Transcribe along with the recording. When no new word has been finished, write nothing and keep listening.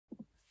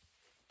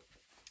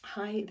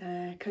Hi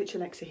there, Coach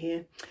Alexa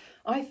here.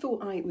 I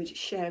thought I would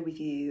share with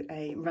you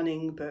a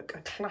running book,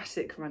 a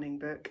classic running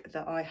book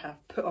that I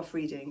have put off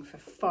reading for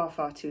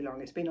far too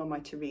long. It's been on my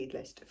to-read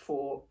list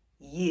for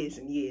years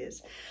and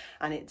years,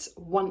 and it's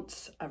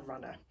Once a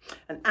Runner,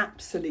 an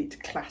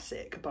absolute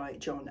classic by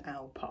John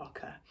L.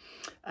 Parker.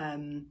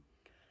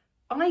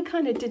 I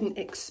kind of didn't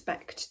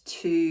expect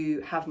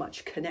to have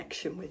much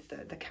connection with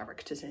the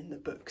characters in the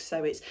book.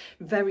 So it's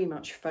very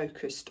much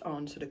focused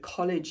on sort of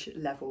college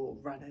level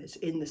runners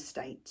in the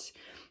States,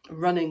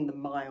 running the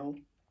mile,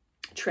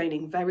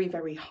 training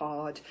very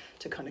hard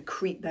to kind of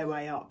creep their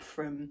way up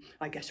from,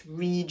 I guess,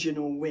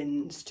 regional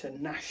wins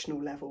to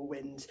national level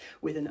wins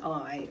with an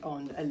eye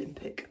on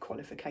Olympic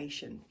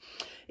qualification.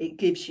 It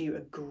gives you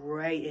a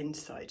great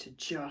insight to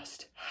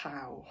just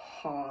how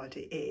hard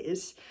it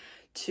is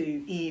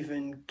to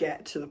even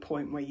get to the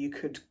point where you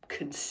could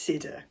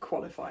consider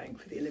qualifying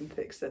for the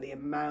Olympics. So the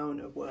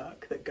amount of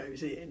work that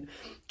goes in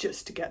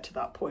just to get to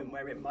that point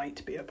where it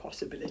might be a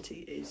possibility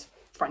is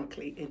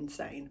frankly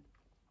insane.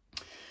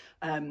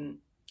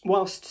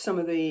 Whilst some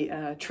of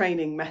the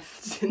training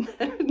methods in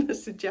the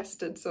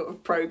suggested sort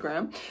of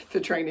programme for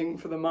training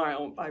for the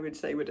mile, I would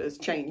say has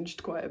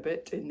changed quite a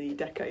bit in the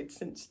decades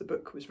since the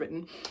book was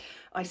written,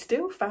 I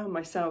still found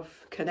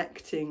myself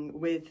connecting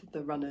with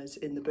the runners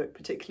in the book,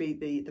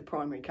 particularly the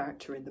primary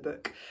character in the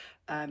book,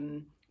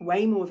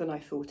 way more than I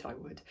thought I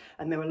would.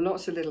 And there were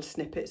lots of little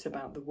snippets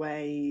about the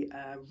way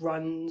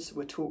runs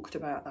were talked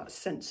about, that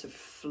sense of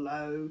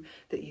flow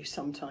that you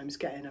sometimes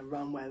get in a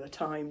run where the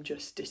time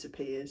just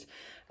disappears,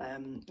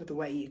 the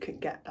way you can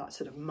get that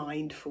sort of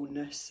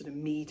mindfulness, sort of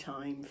me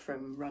time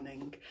from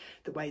running,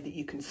 the way that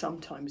you can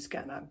sometimes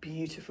get that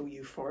beautiful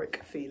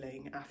euphoric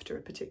feeling after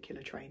a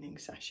particular training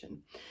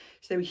session.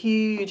 So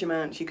huge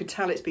amounts, you could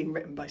tell it's been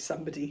written by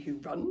somebody who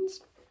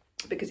runs,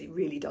 because it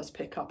really does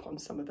pick up on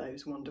some of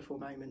those wonderful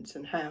moments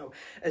and how,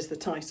 as the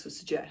title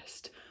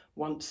suggests,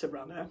 once a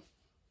runner,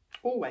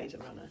 always a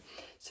runner.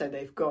 So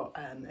they've got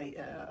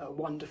a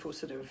wonderful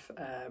sort of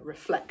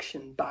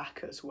reflection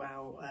back as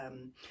well,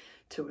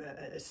 to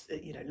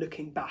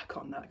looking back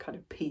on that kind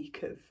of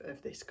peak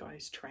of this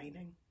guy's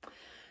training.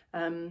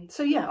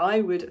 So yeah, I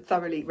would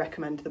thoroughly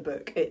recommend the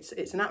book. It's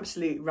an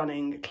absolute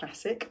running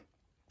classic.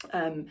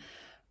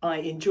 I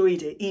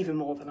enjoyed it even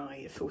more than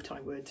I thought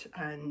I would,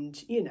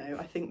 and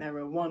I think there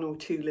are one or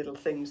two little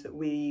things that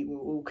we will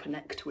all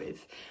connect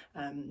with,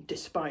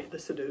 despite the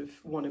sort of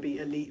wannabe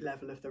elite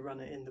level of the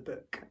runner in the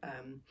book,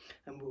 and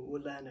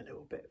we'll learn a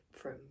little bit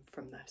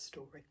from their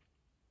story.